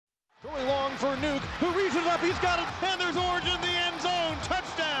down for Nuke, who reaches up, he's got it, and there's Orange in the end zone.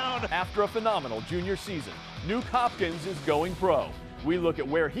 Touchdown! After a phenomenal junior season, Nuke Hopkins is going pro. We look at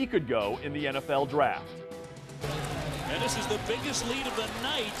where he could go in the NFL draft. And this is the biggest lead of the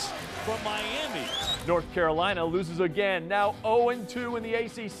night from Miami. North Carolina loses again, now 0-2 in the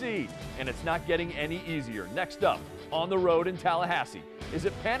ACC, and it's not getting any easier. Next up, on the road in Tallahassee, is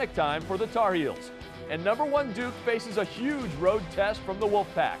it panic time for the Tar Heels? And #1 Duke faces a huge road test from the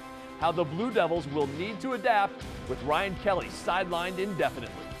Wolfpack. How the Blue Devils will need to adapt with Ryan Kelly sidelined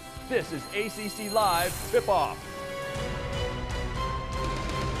indefinitely. This is ACC Live Tip-Off.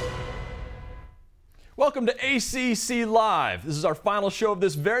 Welcome to ACC Live. This is our final show of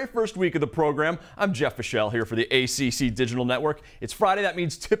this very first week of the program. I'm Jeff Fischel here for the ACC Digital Network. It's Friday. That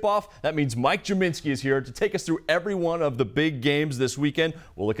means tip-off. That means Mike Gminski is here to take us through every one of the big games this weekend.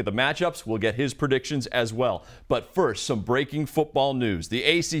 We'll look at the matchups. We'll get his predictions as well. But first, some breaking football news. The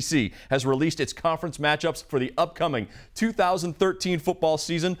ACC has released its conference matchups for the upcoming 2013 football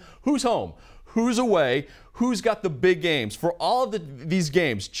season. Who's home? Who's away? Who's got the big games? For all of these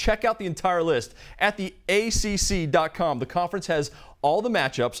games, check out the entire list at the ACC.com. The conference has all the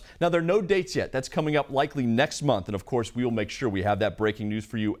matchups. Now, there are no dates yet. That's coming up likely next month. And, of course, we will make sure we have that breaking news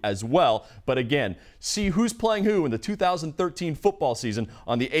for you as well. But, again, see who's playing who in the 2013 football season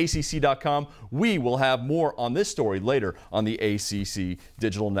on the ACC.com. We will have more on this story later on the ACC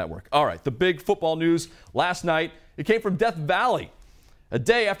Digital Network. All right, the big football news last night, it came from Death Valley. A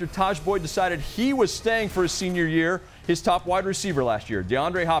day after Taj Boyd decided he was staying for his senior year, his top wide receiver last year,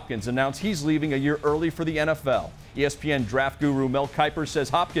 DeAndre Hopkins, announced he's leaving a year early for the NFL. ESPN draft guru Mel Kiper says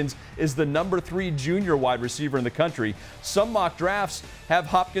Hopkins is the #3 junior wide receiver in the country. Some mock drafts have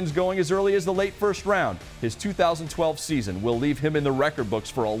Hopkins going as early as the late first round. His 2012 season will leave him in the record books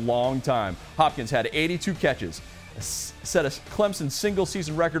for a long time. Hopkins had 82 catches, set a Clemson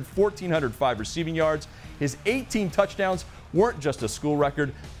single-season record, 1,405 receiving yards. His 18 touchdowns weren't just a school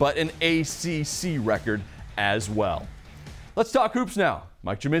record, but an ACC record as well. Let's talk hoops now.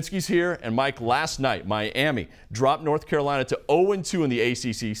 Mike Gminski's here, and Mike, last night, Miami dropped North Carolina to 0-2 in the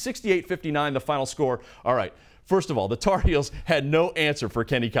ACC, 68-59 the final score. All right. First of all, the Tar Heels had no answer for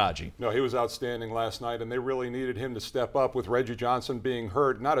Kenny Kaji. No, he was outstanding last night, and they really needed him to step up with Reggie Johnson being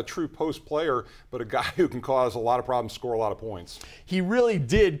hurt. Not a true post player, but a guy who can cause a lot of problems, score a lot of points. He really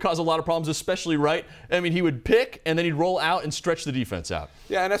did cause a lot of problems, especially right. I mean, he would pick, and then he'd roll out and stretch the defense out.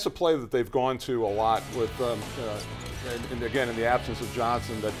 Yeah, and that's a play that they've gone to a lot with, and again, in the absence of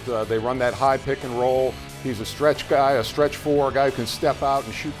Johnson, that they run that high pick and roll. He's a stretch guy, a stretch four, a guy who can step out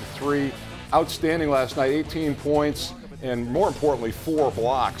and shoot the three. Outstanding last night, 18 points, and more importantly, 4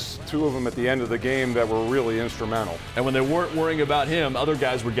 blocks, 2 of them at the end of the game that were really instrumental. And when they weren't worrying about him, other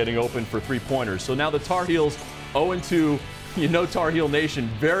guys were getting open for three-pointers. So now the Tar Heels 0-2. You know, Tar Heel Nation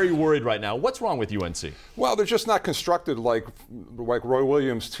very worried right now. What's wrong with UNC? Well, they're just not constructed like Roy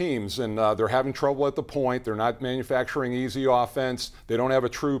Williams teams, and they're having trouble at the point. They're not manufacturing easy offense. They don't have a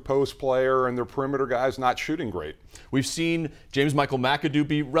true post player, and their perimeter guys not shooting great. We've seen James Michael McAdoo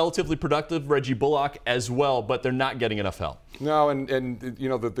be relatively productive, Reggie Bullock as well, but they're not getting enough help. No, and you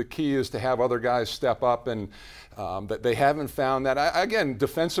know, the key is to have other guys step up, and that they haven't found that. Again,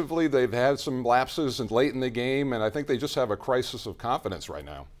 defensively, they've had some lapses and late in the game, and I think they just have a crisis of confidence right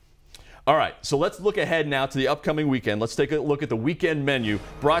now. All right, so let's look ahead now to the upcoming weekend. Let's take a look at the weekend menu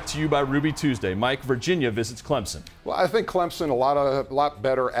brought to you by Ruby Tuesday. Mike, Virginia visits Clemson. Well, I think Clemson a lot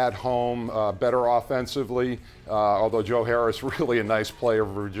better at home, better offensively, although Joe Harris really a nice player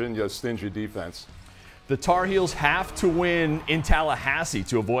for Virginia's stingy defense. The Tar Heels have to win in Tallahassee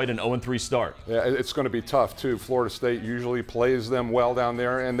to avoid an 0-3 start. Yeah, it's going to be tough, too. Florida State usually plays them well down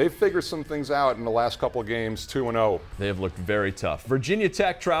there, and they've figured some things out in the last couple of games, 2-0. They have looked very tough. Virginia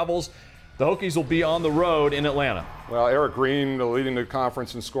Tech travels. The Hokies will be on the road in Atlanta. Well, Eric Green leading the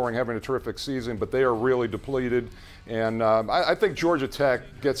conference in scoring, having a terrific season, but they are really depleted. And I think Georgia Tech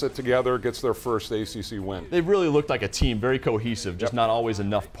gets it together, gets their first ACC win. They've really looked like a team, very cohesive, just not always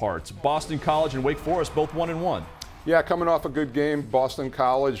enough parts. Boston College and Wake Forest both 1-1. Yeah, coming off a good game, Boston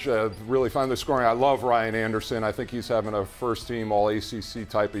College really finally scoring. I love Ryan Anderson. I think he's having a first-team All-ACC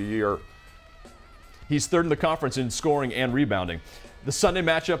type of year. He's third in the conference in scoring and rebounding. The Sunday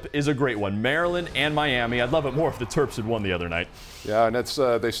matchup is a great one, Maryland and Miami. I'd love it more if the Terps had won the other night. Yeah, and it's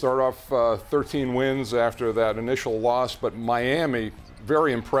they start off 13 wins after that initial loss, but Miami,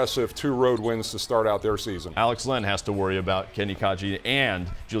 very impressive 2 road wins to start out their season. Alex Len has to worry about Kenny Kaji and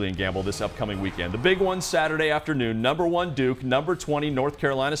Julian Gamble this upcoming weekend. The big one Saturday afternoon, #1 Duke, #20 North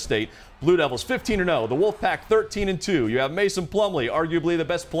Carolina State. Blue Devils 15-0, the Wolfpack 13-2. You have Mason Plumlee, arguably the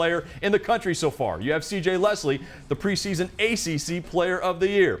best player in the country so far. You have CJ Leslie, the preseason ACC Player of the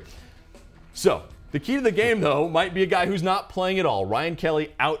Year. So, the key to the game, though, might be a guy who's not playing at all. Ryan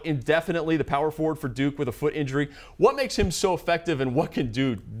Kelly out indefinitely, the power forward for Duke with a foot injury. What makes him so effective, and what can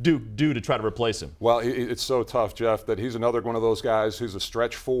Duke do to try to replace him? Well, it's so tough, Jeff, that he's another one of those guys who's a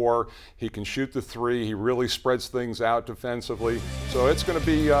stretch four. He can shoot the three. He really spreads things out defensively. So it's going to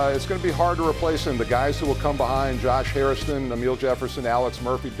be hard to replace him. The guys who will come behind, Josh Harrison, Emil Jefferson, Alex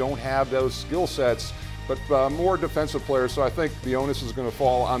Murphy, don't have those skill sets, but more defensive players. So I think the onus is going to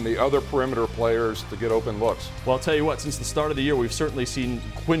fall on the other perimeter players to get open looks. Well, I'll tell you what, since the start of the year, we've certainly seen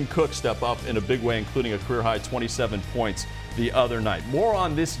Quinn Cook step up in a big way, including a career-high 27 points the other night. More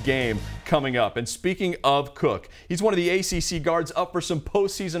on this game coming up. And speaking of Cook, he's one of the ACC guards up for some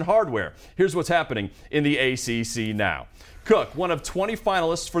postseason hardware. Here's what's happening in the ACC now. Cook, one of 20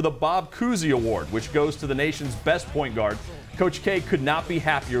 finalists for the Bob Cousy Award, which goes to the nation's best point guard. Coach K could not be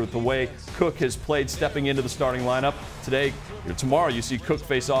happier with the way Cook has played stepping into the starting lineup. Tomorrow, you see Cook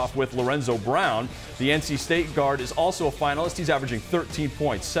face off with Lorenzo Brown. The NC State guard is also a finalist. He's averaging 13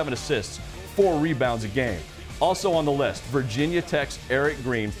 points, 7 assists, 4 rebounds a game. Also on the list, Virginia Tech's Eric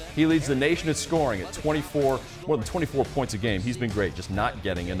Green. He leads the nation in scoring at more than 24 points a game. He's been great, just not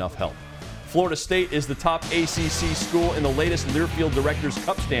getting enough help. Florida State is the top ACC school in the latest Learfield Directors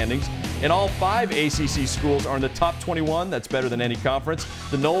Cup standings, and all 5 ACC schools are in the top 21. That's better than any conference.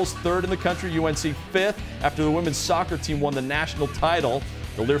 The Noles 3rd in the country, UNC 5th, after the women's soccer team won the national title.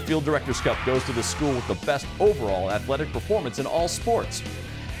 The Learfield Directors Cup goes to the school with the best overall athletic performance in all sports.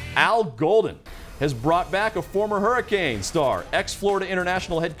 Al Golden has brought back a former Hurricane star. Ex-Florida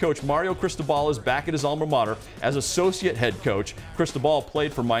International head coach Mario Cristobal is back at his alma mater as associate head coach. Cristobal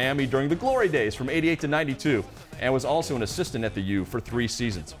played for Miami during the glory days from '88 to '92 and was also an assistant at the U for 3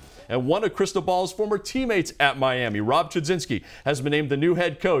 seasons. And one of Cristobal's former teammates at Miami, Rob Chudzinski, has been named the new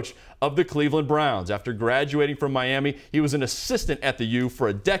head coach of the Cleveland Browns. After graduating from Miami, he was an assistant at the U for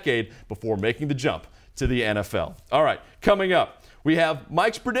a decade before making the jump to the NFL. All right, coming up, we have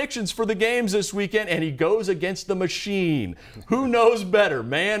Mike's predictions for the games this weekend, and he goes against the machine. Who knows better,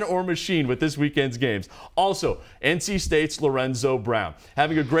 man or machine, with this weekend's games? Also, NC State's Lorenzo Brown.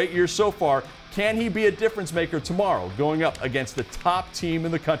 Having a great year so far. Can he be a difference maker tomorrow going up against the top team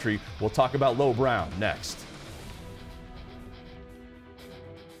in the country? We'll talk about Lo Brown next.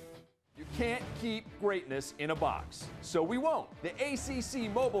 You can't keep greatness in a box, so we won't. The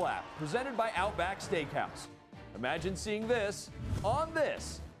ACC mobile app, presented by Outback Steakhouse. Imagine seeing this on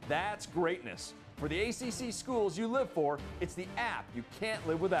this. That's greatness. For the ACC schools you live for, it's the app you can't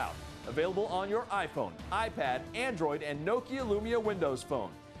live without. Available on your iPhone, iPad, Android, and Nokia Lumia Windows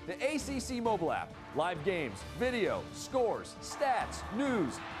phone. The ACC mobile app. Live games, video, scores, stats,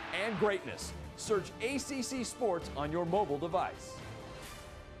 news, and greatness. Search ACC Sports on your mobile device.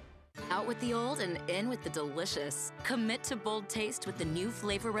 Out with the old and in with the delicious. Commit to bold taste with the new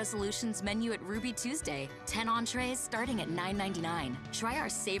Flavor Resolutions menu at Ruby Tuesday. 10 entrees starting at $9.99. Try our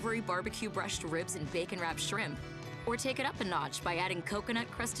savory barbecue brushed ribs and bacon-wrapped shrimp. Or take it up a notch by adding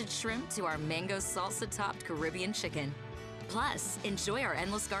coconut-crusted shrimp to our mango salsa-topped Caribbean chicken. Plus, enjoy our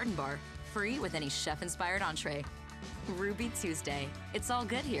endless garden bar, free with any chef-inspired entree. Ruby Tuesday. It's all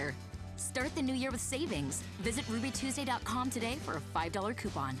good here. Start the new year with savings. Visit rubytuesday.com today for a $5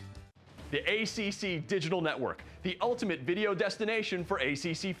 coupon. The ACC Digital Network, the ultimate video destination for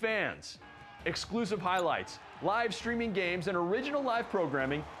ACC fans. Exclusive highlights, live streaming games, and original live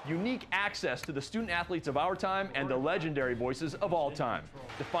programming, unique access to the student athletes of our time and the legendary voices of all time.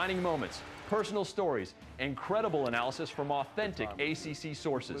 Defining moments, personal stories, incredible analysis from authentic ACC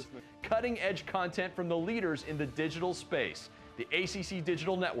sources, cutting-edge content from the leaders in the digital space. The ACC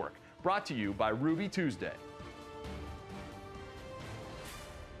Digital Network, brought to you by Ruby Tuesday.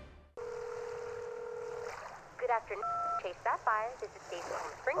 Good afternoon, Chase Sapphire. This is Stacy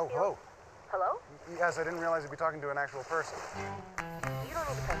from Springfield. Oh, Hello? yes, I didn't realize I'd be talking to an actual person. You don't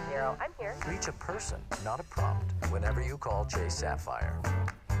need to press 0. I'm here. Reach a person, not a prompt, whenever you call Chase Sapphire.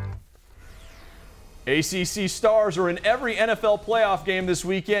 ACC stars are in every NFL playoff game this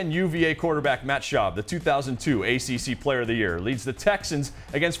weekend. UVA quarterback Matt Schaub, the 2002 ACC Player of the Year, leads the Texans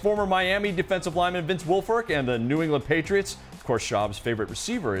against former Miami defensive lineman Vince Wilfork and the New England Patriots. Of course, Schaub's favorite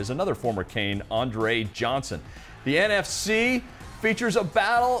receiver is another former Cane, Andre Johnson. The NFC features a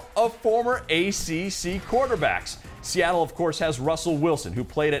battle of former ACC quarterbacks. Seattle, of course, has Russell Wilson, who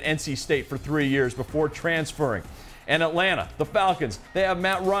played at NC State for 3 years before transferring. And Atlanta, the Falcons, they have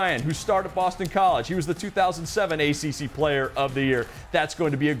Matt Ryan, who started at Boston College. He was the 2007 ACC Player of the Year. That's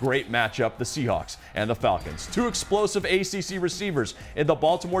going to be a great matchup, the Seahawks and the Falcons. 2 explosive ACC receivers in the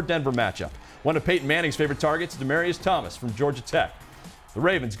Baltimore-Denver matchup. One of Peyton Manning's favorite targets, Demaryius Thomas from Georgia Tech. The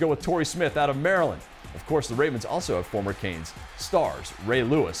Ravens go with Torrey Smith out of Maryland. Of course, the Ravens also have former Canes stars, Ray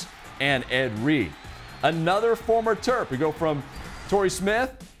Lewis and Ed Reed. Another former Terp. We go from Torrey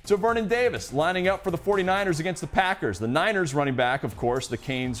Smith to Vernon Davis, lining up for the 49ers against the Packers. The Niners running back, of course, the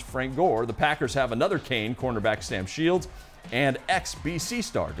Canes' Frank Gore. The Packers have another Cane, cornerback Sam Shields, and ex-BC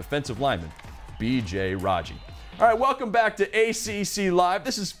star, defensive lineman B.J. Raji. All right, welcome back to ACC Live.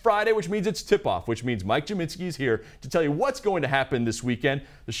 This is Friday, which means it's tip-off, which means Mike Gminski is here to tell you what's going to happen this weekend.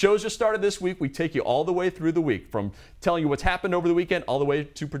 The show's just started this week. We take you all the way through the week, from telling you what's happened over the weekend all the way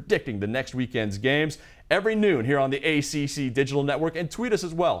to predicting the next weekend's games. Every noon here on the ACC Digital Network, and tweet us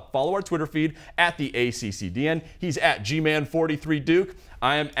as well. Follow our Twitter feed at the ACCDN. He's at GMan43Duke.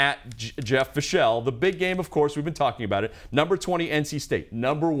 I am at Jeff Fischel. The big game, of course, we've been talking about it. Number 20 NC State,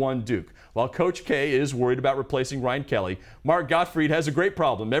 number 1 Duke. While Coach K is worried about replacing Ryan Kelly, Mark Gottfried has a great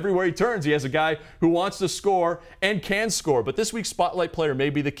problem. Everywhere he turns, he has a guy who wants to score and can score. But this week's spotlight player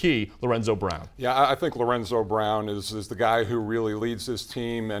may be the key, Lorenzo Brown. Yeah, I think Lorenzo Brown is the guy who really leads his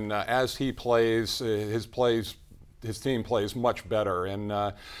team, and as he plays, his team plays much better.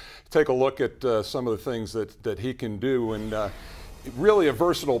 And take a look at some of the things that he can do, and really a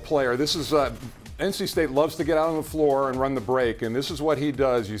versatile player. This is NC State loves to get out on the floor and run the break, and this is what he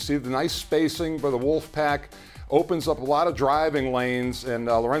does. You see the nice spacing by the Wolfpack, opens up a lot of driving lanes, and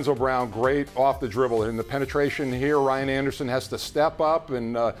Lorenzo Brown, great off the dribble. In the penetration here, Ryan Anderson has to step up,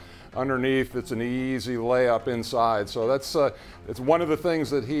 and underneath, it's an easy layup inside. So that's it's one of the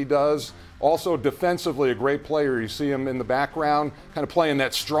things that he does. Also defensively, a great player. You see him in the background, kind of playing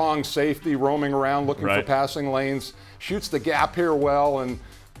that strong safety, roaming around, looking for passing lanes. Shoots the gap here well, and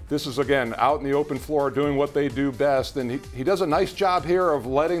this is, again, out in the open floor doing what they do best. And he does a nice job here of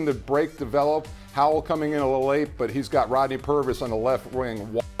letting the break develop. Howell coming in a little late, but he's got Rodney Purvis on the left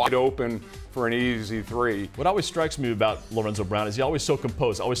wing wide open for an easy 3. What always strikes me about Lorenzo Brown is he's always so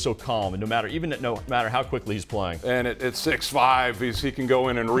composed, always so calm, and no matter how quickly he's playing. And at 6'5", he can go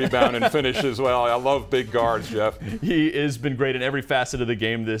in and rebound and finish as well. I love big guards, Jeff. He has been great in every facet of the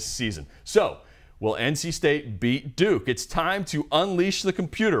game this season. So, will NC State beat Duke? It's time to unleash the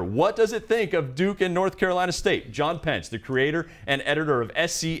computer. What does it think of Duke and North Carolina State? John Pence, the creator and editor of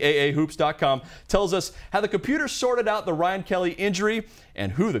SCAAHoops.com, tells us how the computer sorted out the Ryan Kelly injury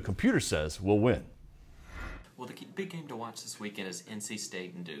and who the computer says will win. Well, the big game to watch this weekend is NC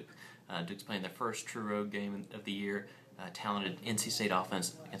State and Duke. Duke's playing their first true road game of the year. Talented NC State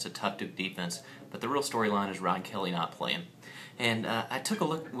offense against a tough Duke defense. But the real storyline is Ryan Kelly not playing. And I took a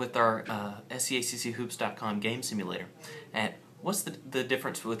look with our SCACCHoops.com game simulator at what's the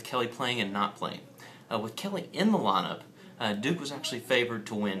difference with Kelly playing and not playing. With Kelly in the lineup, Duke was actually favored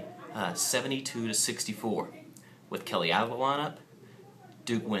to win 72-64. With Kelly out of the lineup,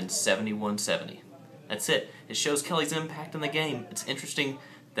 Duke wins 71-70. That's it. It shows Kelly's impact in the game. It's interesting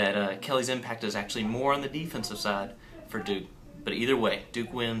that Kelly's impact is actually more on the defensive side for Duke. But either way,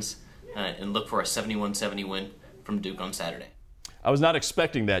 Duke wins, and look for a 71-70 win from Duke on Saturday. I was not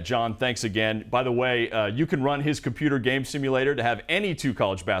expecting that, John. Thanks again. By the way, you can run his computer game simulator to have any 2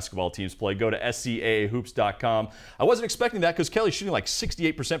 college basketball teams play. Go to SCAAHoops.com. I wasn't expecting that because Kelly's shooting like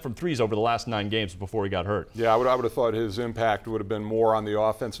 68% from threes over the last 9 games before he got hurt. Yeah, I would have thought his impact would have been more on the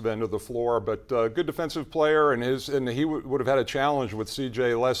offensive end of the floor, but good defensive player, and he would have had a challenge with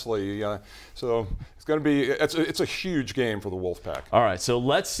C.J. Leslie. So it's going to be it's a huge game for the Wolfpack. All right, so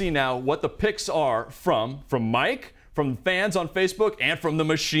let's see now what the picks are from Mike, from fans on Facebook, and from the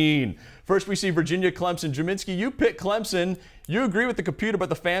machine. First, we see Virginia, Clemson. Gminski, you pick Clemson. You agree with the computer, but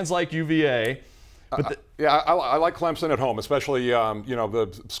the fans like UVA. Yeah, I like Clemson at home, especially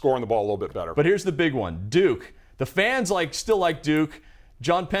the scoring the ball a little bit better. But here's the big one: Duke. The fans still like Duke.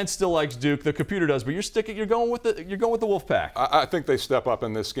 John Pence still likes Duke. The computer does, but you're going with the Wolfpack. I think they step up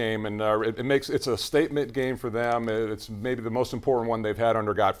in this game, and it's a statement game for them. It's maybe the most important one they've had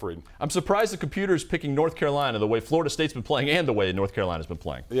under Gottfried. I'm surprised the computer's picking North Carolina the way Florida State's been playing and the way North Carolina's been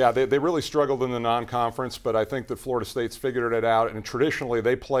playing. Yeah, they really struggled in the non-conference, but I think that Florida State's figured it out, and traditionally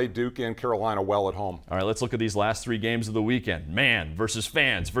they play Duke and Carolina well at home. All right, let's look at these last 3 games of the weekend. Man versus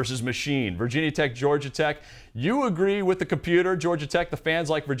fans versus machine. Virginia Tech, Georgia Tech. You agree with the computer. Georgia Tech, the fans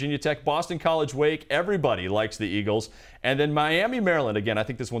like Virginia Tech. Boston College, Wake, everybody likes the Eagles. And then Miami, Maryland. Again, I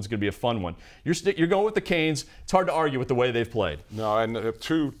think this one's going to be a fun one. You're going with the Canes. It's hard to argue with the way they've played. No, and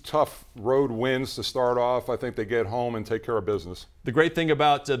 2 tough road wins to start off. I think they get home and take care of business. The great thing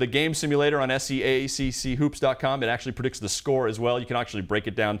about the game simulator on SCACCHoops.com, it actually predicts the score as well. You can actually break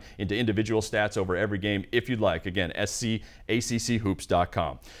it down into individual stats over every game if you'd like. Again,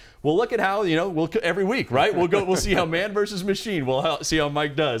 SCACCHoops.com. We'll look at how, every week, right? We'll see how man versus machine. We'll see how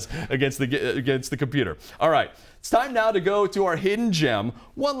Mike does against the computer. All right. It's time now to go to our hidden gem.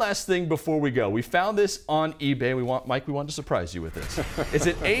 One last thing before we go. We found this on eBay. Mike, we want to surprise you with this. It's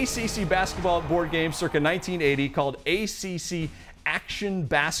an ACC basketball board game circa 1980 called ACC Action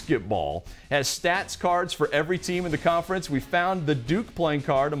Basketball. It has stats cards for every team in the conference. We found the Duke playing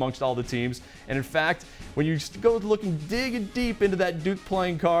card amongst all the teams. And in fact, when you go digging deep into that Duke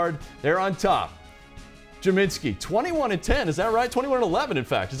playing card, they're on top. Gminski, 21-10, is that right? 21-11, in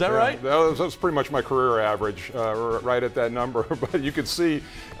fact, is that right? That was pretty much my career average, right at that number. But you can see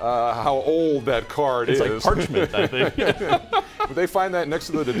how old that card is. It's like parchment, I think. Would they find that next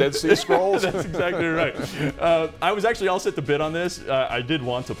to the Dead Sea Scrolls? That's exactly right. I was actually all set to bid on this. I did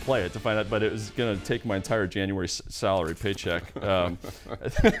want to play it to find out, but it was going to take my entire January salary paycheck.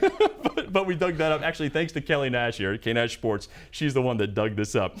 But we dug that up. Actually, thanks to Kelly Nash here at K-Nash Sports. She's the one that dug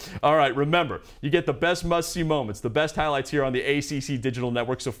this up. All right, remember, you get the best must-see moments, the best highlights here on the ACC Digital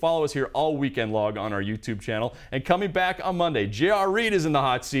Network. So follow us here all weekend long on our YouTube channel. And coming back on Monday, J.R. Reed is in the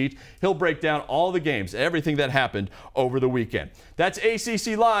hot seat. He'll break down all the games, everything that happened over the weekend. That's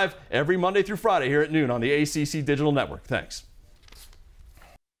ACC Live every Monday through Friday here at noon on the ACC Digital Network. Thanks.